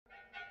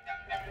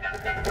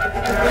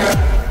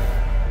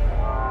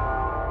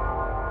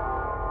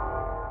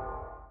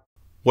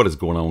What is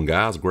going on,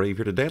 guys? Grave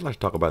here. Today I'd like to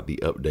talk about the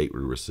update we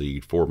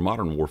received for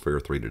Modern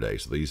Warfare 3 today.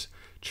 So these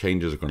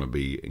changes are going to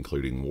be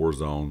including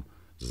Warzone,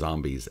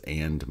 Zombies,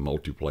 and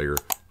multiplayer.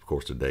 Of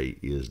course, today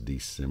is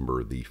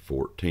December the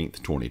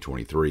 14th,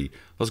 2023.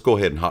 Let's go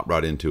ahead and hop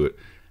right into it.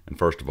 And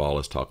first of all,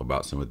 let's talk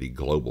about some of the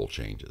global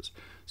changes.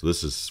 So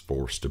this is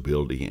for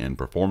stability and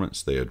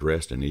performance. They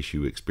addressed an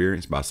issue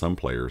experienced by some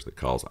players that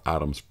caused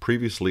items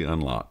previously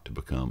unlocked to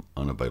become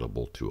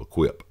unavailable to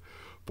equip.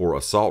 For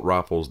assault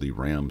rifles, the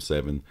Ram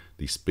 7,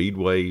 the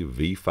Speedway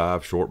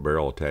V5 short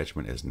barrel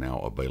attachment is now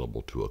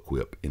available to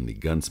equip in the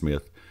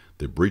Gunsmith.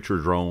 The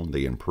Breacher drone,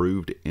 the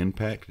improved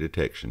impact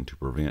detection to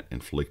prevent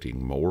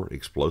inflicting more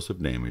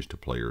explosive damage to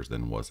players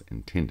than was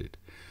intended.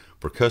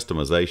 For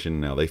customization,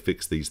 now they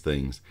fix these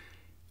things,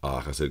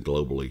 like I said,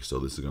 globally, so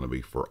this is going to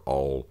be for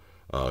all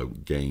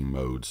game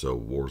modes, so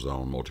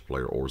Warzone,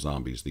 multiplayer, or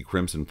Zombies. The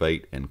Crimson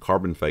Fate and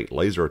Carbon Fate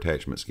laser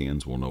attachment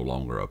skins will no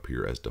longer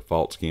appear as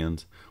default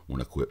skins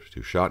when equipped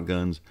to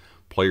shotguns.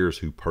 Players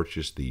who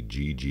purchase the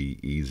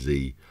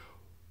GGEZ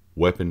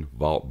Weapon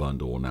Vault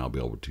Bundle will now be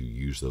able to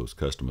use those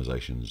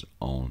customizations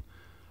on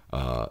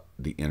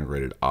the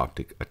integrated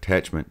optic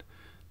attachment.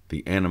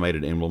 The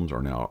animated emblems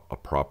are now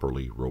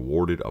properly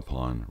rewarded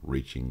upon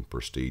reaching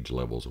prestige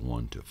levels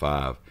 1 to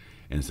 5.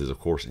 And it says, of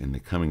course, in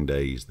the coming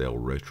days, they'll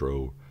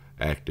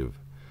they're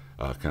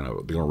going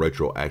to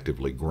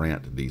retroactively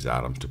grant these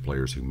items to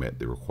players who met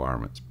the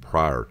requirements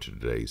prior to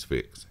today's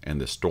fix. And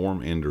the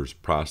Storm Ender's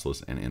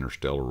Priceless and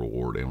Interstellar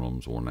Reward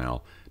emblems will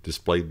now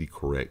display the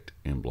correct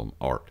emblem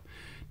art.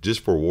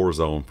 Just for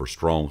Warzone, for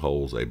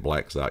strongholds, a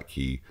black site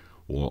key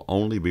will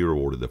only be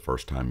rewarded the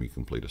first time you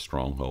complete a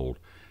stronghold,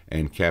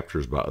 and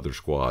captures by other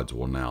squads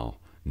will now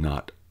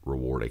not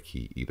reward a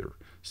key either.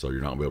 So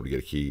you're not going to be able to get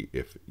a key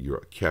if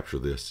you capture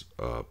this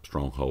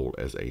stronghold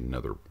as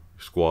another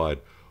squad,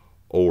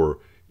 or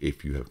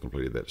if you have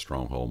completed that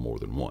stronghold more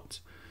than once.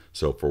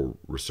 So for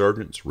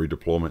Resurgence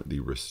Redeployment, the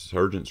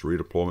Resurgence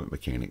Redeployment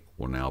mechanic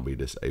will now be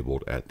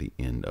disabled at the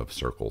end of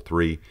Circle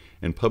 3,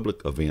 and public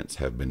events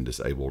have been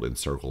disabled in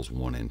Circles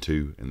 1 and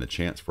 2, and the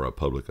chance for a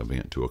public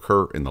event to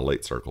occur in the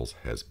late circles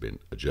has been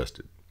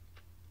adjusted.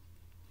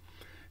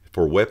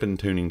 For weapon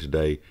tuning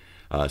today,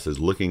 it says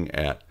looking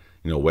at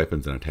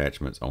weapons and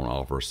attachments on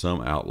offer,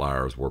 some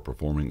outliers were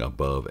performing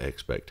above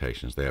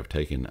expectations. They have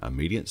taken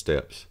immediate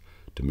steps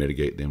to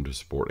mitigate them to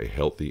support a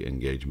healthy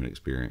engagement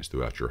experience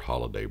throughout your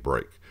holiday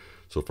break.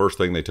 So first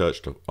thing they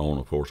touched on,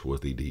 of course, was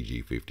the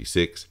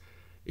DG56.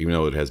 Even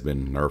though it has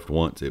been nerfed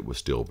once, it was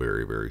still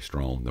very, very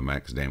strong. The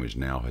max damage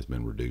now has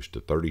been reduced to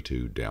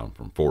 32, down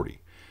from 40.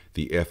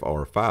 The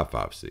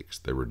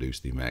FR556, they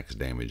reduced the max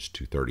damage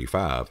to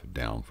 35,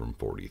 down from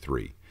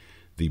 43.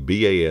 The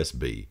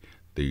BASB,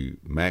 the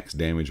max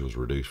damage was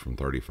reduced from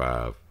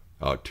 35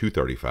 to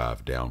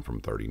 35, down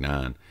from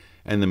 39,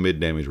 and the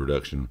mid damage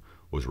reduction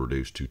was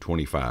reduced to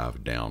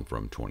 25, down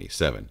from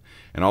 27.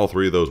 And all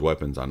three of those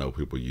weapons I know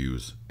people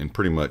use in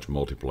pretty much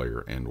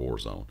multiplayer and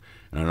Warzone.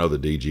 And I know the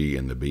DG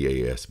and the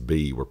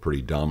BASB were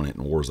pretty dominant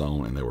in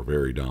Warzone, and they were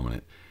very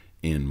dominant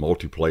in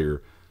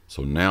multiplayer.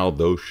 So now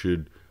those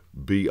should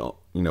be,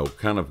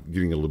 kind of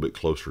getting a little bit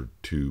closer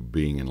to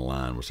being in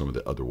line with some of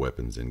the other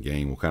weapons in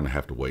game. We'll kind of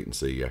have to wait and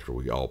see after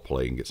we all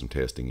play and get some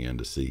testing in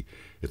to see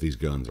if these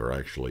guns are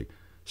actually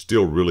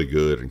still really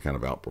good and kind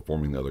of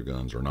outperforming the other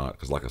guns or not.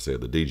 Because like I said,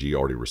 the DG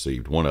already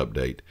received one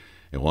update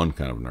and one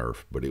kind of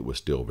nerf, but it was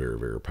still very,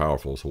 very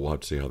powerful. So we'll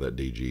have to see how that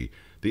DG,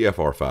 the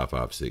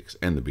FR556,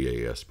 and the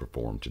BAS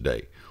perform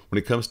today. When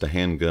it comes to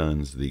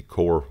handguns, the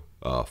Core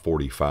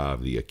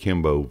 45, the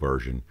Akimbo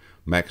version,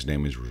 max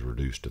damage was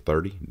reduced to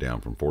 30, down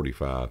from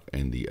 45,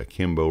 and the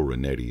Akimbo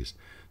Renettis,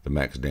 the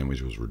max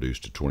damage was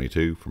reduced to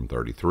 22 from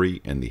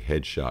 33, and the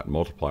headshot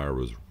multiplier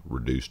was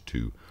reduced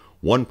to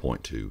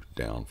 1.2,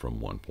 down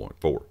from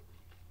 1.4.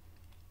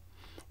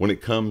 When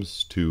it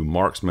comes to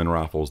marksman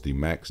rifles, the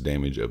max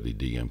damage of the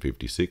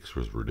DM56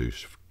 was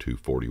reduced to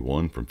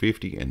 41 from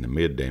 50, and the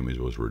mid damage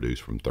was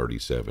reduced from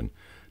 37,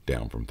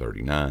 down from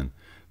 39.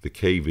 The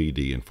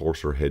KVD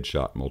Enforcer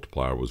headshot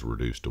multiplier was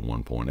reduced to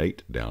 1.8,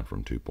 down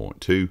from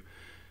 2.2.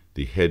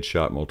 The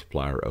headshot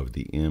multiplier of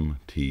the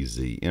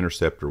MTZ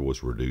Interceptor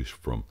was reduced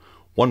from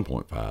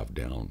 1.5,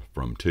 down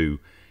from 2.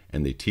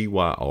 And the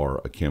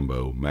TYR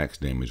Akimbo max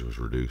damage was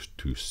reduced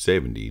to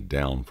 70,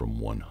 down from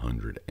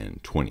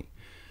 120.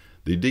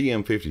 The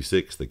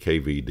DM56, the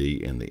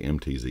KVD, and the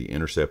MTZ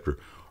Interceptor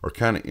are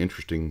kind of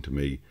interesting to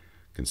me,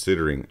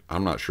 considering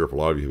I'm not sure if a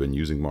lot of you have been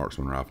using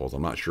marksman rifles.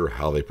 I'm not sure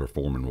how they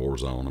perform in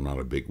Warzone. I'm not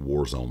a big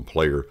Warzone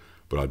player,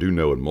 but I do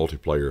know in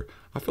multiplayer,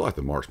 I feel like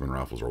the marksman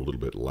rifles are a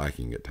little bit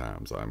lacking at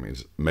times. I mean,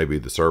 maybe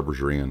the servers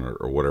you're in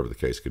or whatever the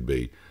case could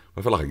be.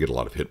 I feel like I get a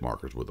lot of hit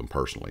markers with them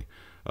personally.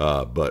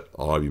 But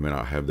a lot of you may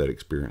not have that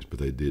experience, but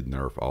they did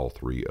nerf all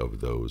three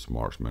of those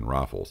marksman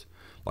rifles.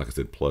 Like I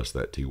said, plus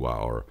that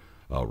TYR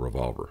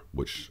revolver,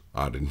 which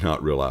I did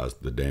not realize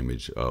the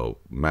damage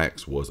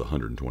max was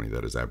 120.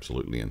 That is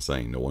absolutely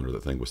insane. No wonder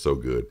that thing was so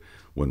good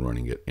when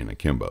running it in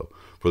akimbo.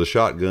 For the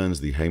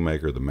shotguns, the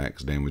Haymaker, the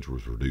max damage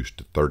was reduced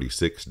to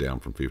 36, down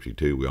from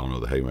 52. We all know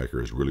the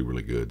Haymaker is really,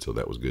 really good, so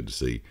that was good to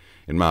see,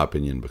 in my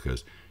opinion,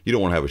 because you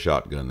don't want to have a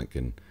shotgun that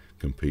can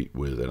compete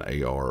with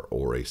an AR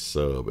or a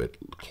sub at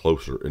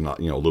closer, and not,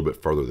 a little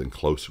bit further than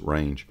close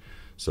range.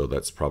 So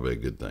that's probably a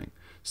good thing.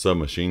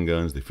 Submachine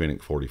guns, the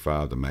Fennec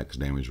 45, the max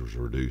damage was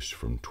reduced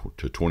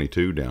to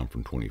 22, down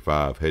from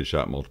 25.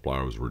 Headshot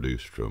multiplier was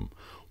reduced from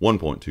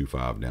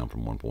 1.25, down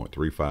from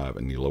 1.35,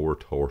 and the lower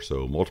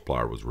torso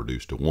multiplier was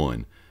reduced to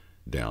 1,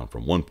 down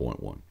from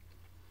 1.1.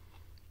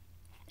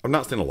 I've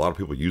not seen a lot of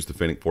people use the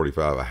Fennec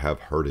 45. I have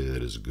heard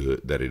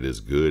that it is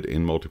good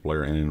in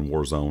multiplayer and in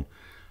Warzone.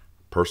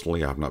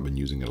 Personally, I've not been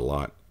using it a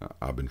lot.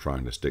 I've been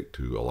trying to stick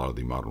to a lot of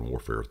the Modern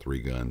Warfare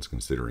 3 guns,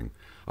 considering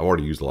I've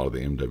already used a lot of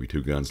the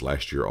MW2 guns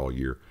last year, all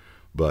year.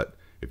 But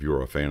if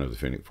you're a fan of the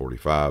Fennec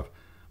 45,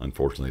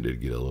 unfortunately, it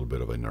did get a little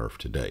bit of a nerf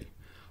today.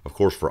 Of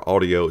course, for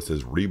audio, it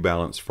says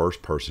rebalance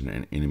first-person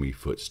and enemy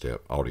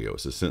footstep audio.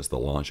 It says since the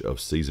launch of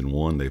Season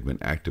 1, they've been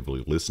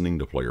actively listening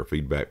to player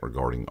feedback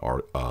regarding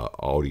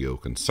audio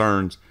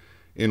concerns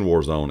in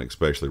Warzone,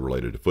 especially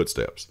related to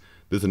footsteps.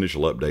 This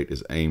initial update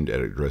is aimed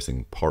at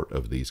addressing part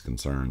of these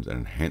concerns and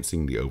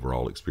enhancing the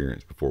overall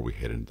experience before we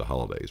head into the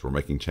holidays. We're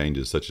making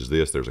changes such as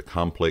this. There's a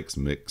complex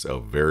mix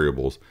of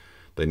variables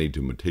they need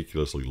to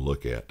meticulously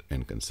look at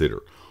and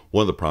consider.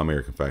 One of the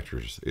primary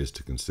factors is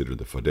to consider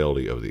the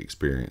fidelity of the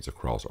experience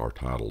across our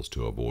titles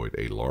to avoid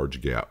a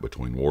large gap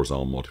between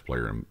Warzone,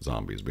 multiplayer, and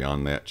zombies.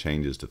 Beyond that,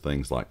 changes to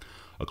things like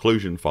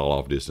occlusion,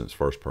 fall-off distance,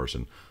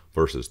 first-person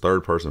versus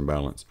third-person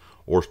balance,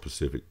 or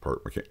specific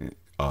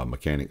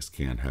mechanics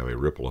can have a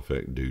ripple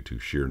effect due to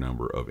sheer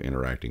number of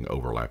interacting,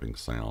 overlapping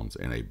sounds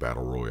in a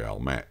battle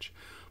royale match.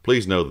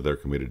 Please know that they're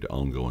committed to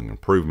ongoing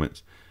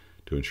improvements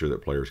to ensure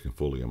that players can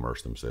fully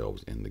immerse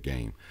themselves in the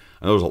game.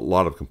 And there's a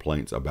lot of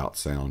complaints about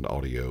sound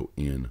audio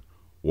in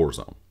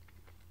Warzone.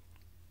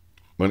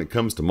 When it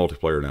comes to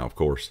multiplayer now, of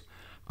course,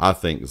 I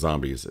think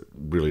zombies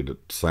really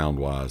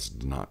sound-wise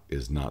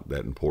is not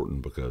that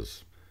important,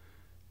 because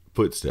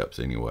footsteps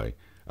anyway,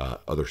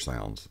 other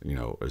sounds,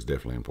 is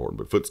definitely important.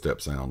 But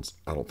footstep sounds,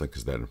 I don't think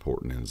is that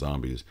important in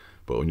zombies.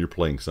 But when you're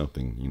playing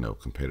something,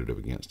 competitive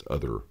against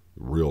other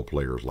real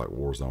players like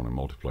Warzone and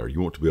multiplayer,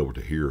 you want to be able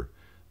to hear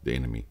the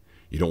enemy.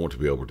 You don't want to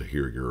be able to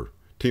hear your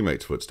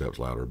teammates' footsteps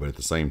louder, but at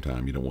the same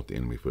time, you don't want the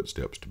enemy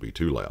footsteps to be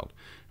too loud.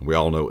 And we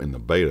all know in the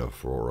beta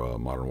for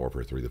Modern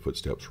Warfare 3, the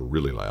footsteps were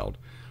really loud.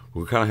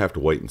 We'll kind of have to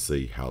wait and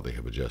see how they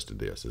have adjusted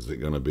this. Is it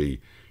going to be,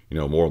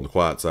 more on the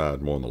quiet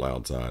side, more on the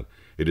loud side?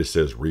 It just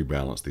says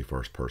rebalance the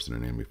first person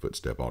and enemy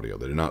footstep audio.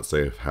 They did not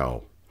say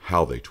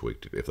how they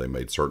tweaked it. If they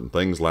made certain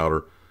things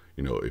louder,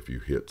 if you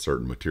hit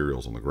certain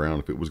materials on the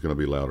ground, if it was going to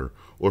be louder,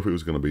 or if it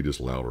was going to be just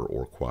louder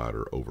or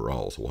quieter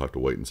overall. So we'll have to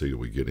wait and see till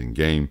we get in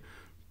game.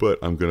 But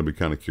I'm going to be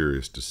kind of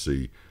curious to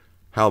see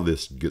how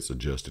this gets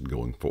adjusted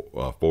going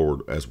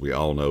forward. As we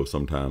all know,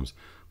 sometimes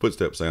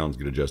footstep sounds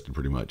get adjusted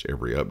pretty much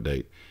every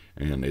update,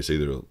 and it's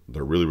either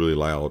they're really, really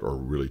loud or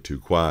really too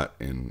quiet,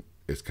 and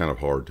it's kind of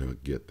hard to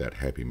get that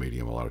happy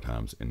medium a lot of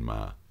times, in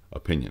my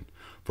opinion.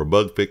 For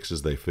bug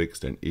fixes, they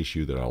fixed an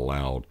issue that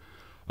allowed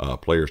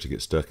players to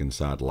get stuck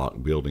inside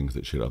locked buildings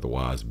that should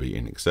otherwise be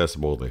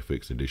inaccessible. They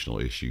fixed additional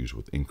issues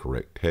with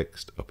incorrect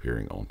text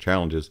appearing on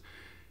challenges,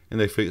 and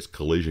they fixed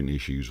collision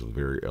issues with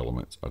various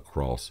elements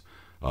across,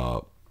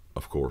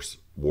 of course,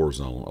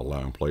 Warzone,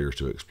 allowing players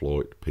to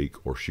exploit,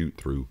 peek, or shoot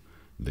through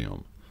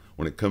them.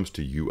 When it comes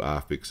to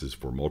UI fixes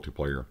for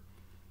multiplayer,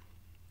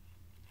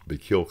 the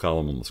kill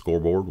column on the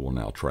scoreboard will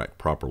now track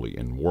properly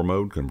in war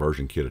mode.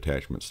 Conversion kit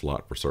attachment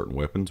slot for certain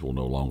weapons will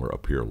no longer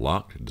appear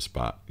locked,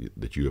 despite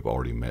that you have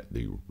already met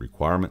the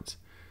requirements.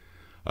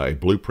 A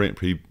blueprint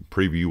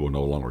preview will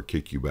no longer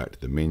kick you back to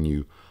the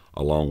menu,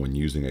 along when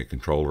using a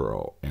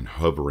controller and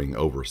hovering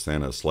over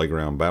Santa's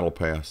Slayground Battle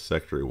Pass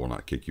sector. It will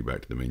not kick you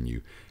back to the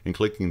menu, and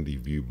clicking the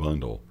View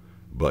Bundle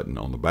button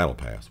on the Battle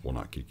Pass will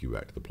not kick you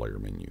back to the player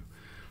menu,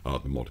 the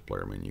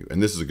multiplayer menu.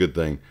 And this is a good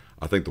thing.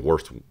 I think the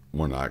worst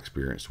one I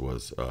experienced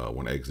was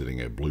when exiting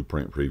a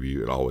blueprint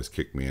preview. It always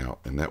kicked me out,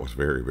 and that was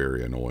very,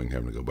 very annoying,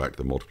 having to go back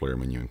to the multiplayer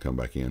menu and come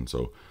back in.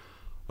 So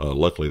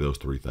luckily, those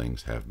three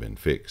things have been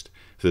fixed.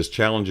 It says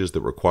challenges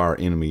that require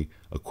enemy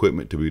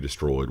equipment to be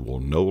destroyed will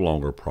no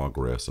longer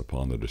progress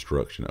upon the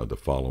destruction of the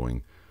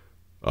following.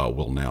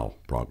 Will now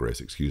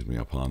progress,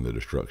 upon the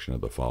destruction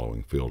of the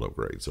following field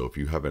upgrades. So if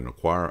you have a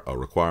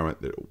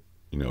requirement that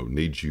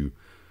needs you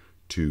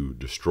to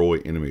destroy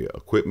enemy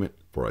equipment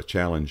for a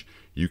challenge,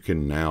 you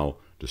can now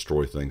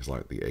destroy things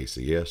like the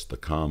ACS, the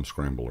comm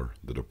scrambler,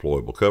 the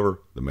deployable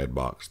cover, the med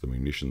box, the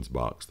munitions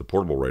box, the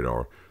portable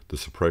radar, the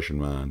suppression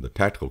mine, the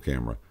tactical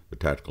camera, the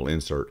tactical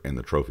insert, and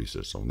the trophy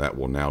system. That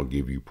will now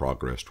give you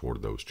progress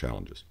toward those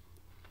challenges.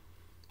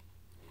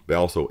 They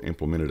also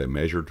implemented a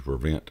measure to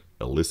prevent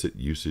illicit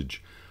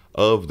usage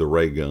of the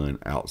ray gun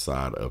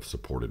outside of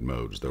supported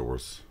modes. There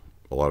was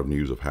a lot of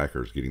news of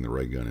hackers getting the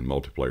ray gun in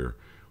multiplayer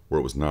where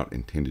it was not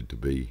intended to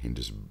be in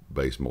just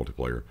base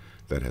multiplayer.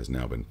 That has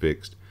now been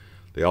fixed.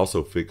 They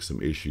also fixed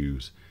some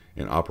issues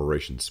in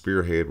Operation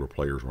Spearhead, where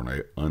players were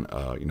kind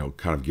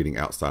of getting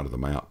outside of the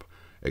map,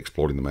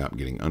 exploiting the map,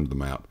 getting under the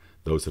map.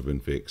 Those have been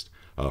fixed.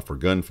 For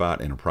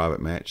gunfight and a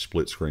private match,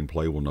 split screen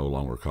play will no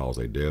longer cause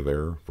a dev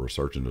error. For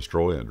search and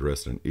destroy,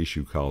 addressed an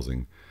issue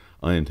causing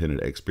unintended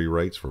XP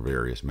rates for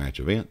various match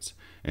events.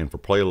 And for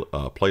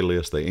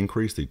playlists, they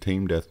increased the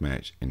team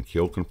deathmatch and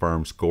kill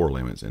confirmed score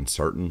limits in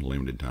certain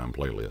limited time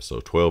playlists.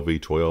 So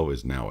 12v12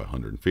 is now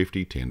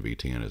 150,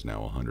 10v10 is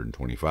now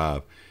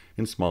 125,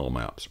 and small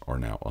maps are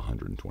now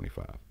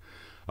 125.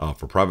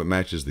 For private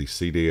matches, the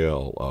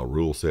CDL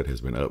rule set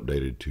has been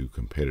updated to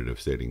competitive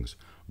settings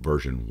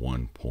version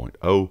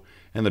 1.0,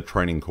 and the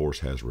training course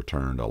has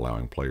returned,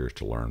 allowing players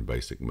to learn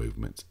basic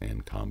movements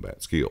and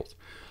combat skills.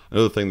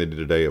 Another thing they did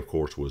today, of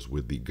course, was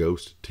with the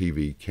Ghost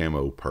TV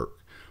camo perk.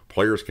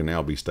 Players can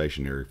now be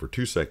stationary for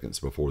 2 seconds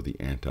before the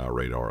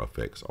anti-radar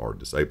effects are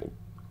disabled.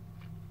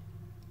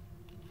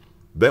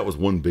 That was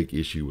one big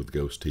issue with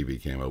Ghost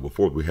TV camo.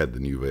 Before we had the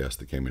new vest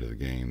that came into the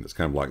game, that's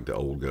kind of like the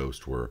old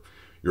Ghost, where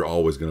you're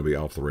always going to be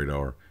off the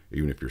radar,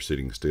 even if you're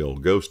sitting still.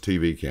 Ghost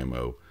TV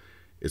camo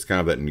is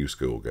kind of that new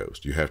school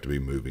Ghost. You have to be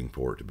moving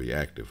for it to be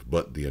active.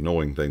 But the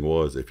annoying thing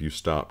was, if you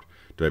stopped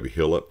to maybe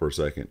heal up for a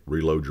second,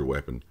 reload your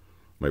weapon,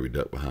 maybe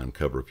duck behind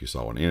cover if you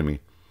saw an enemy,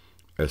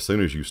 as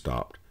soon as you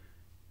stopped,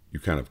 you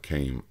kind of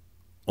came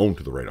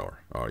onto the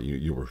radar.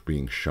 You were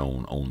being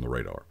shown on the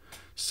radar.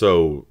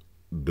 So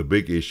the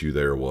big issue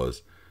there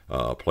was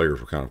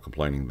players were kind of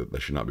complaining that they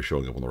should not be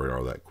showing up on the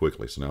radar that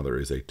quickly. So now there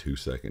is a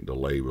 2-second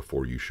delay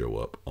before you show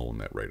up on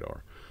that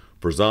radar.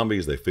 For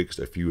zombies, they fixed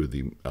a few of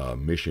the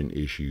mission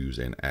issues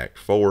in Act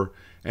 4,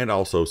 and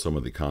also some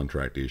of the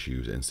contract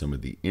issues and some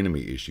of the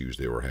enemy issues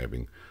they were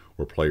having,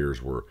 where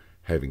players were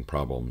having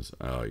problems,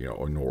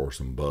 or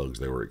some bugs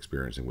they were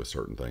experiencing with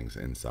certain things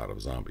inside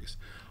of zombies.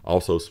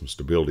 Also, some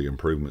stability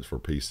improvements for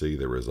PC.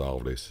 They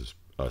resolved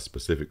a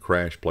specific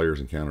crash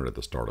players encountered at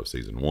the start of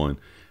Season 1,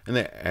 and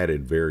they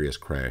added various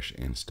crash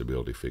and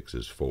stability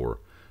fixes for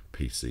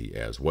PC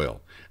as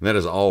well. And that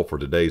is all for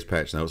today's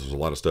patch notes. There's a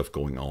lot of stuff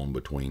going on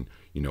between,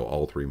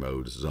 all three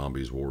modes,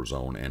 zombies,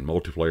 warzone, and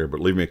multiplayer. But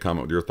leave me a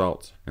comment with your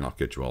thoughts, and I'll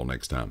catch you all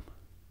next time.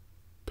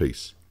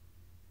 Peace.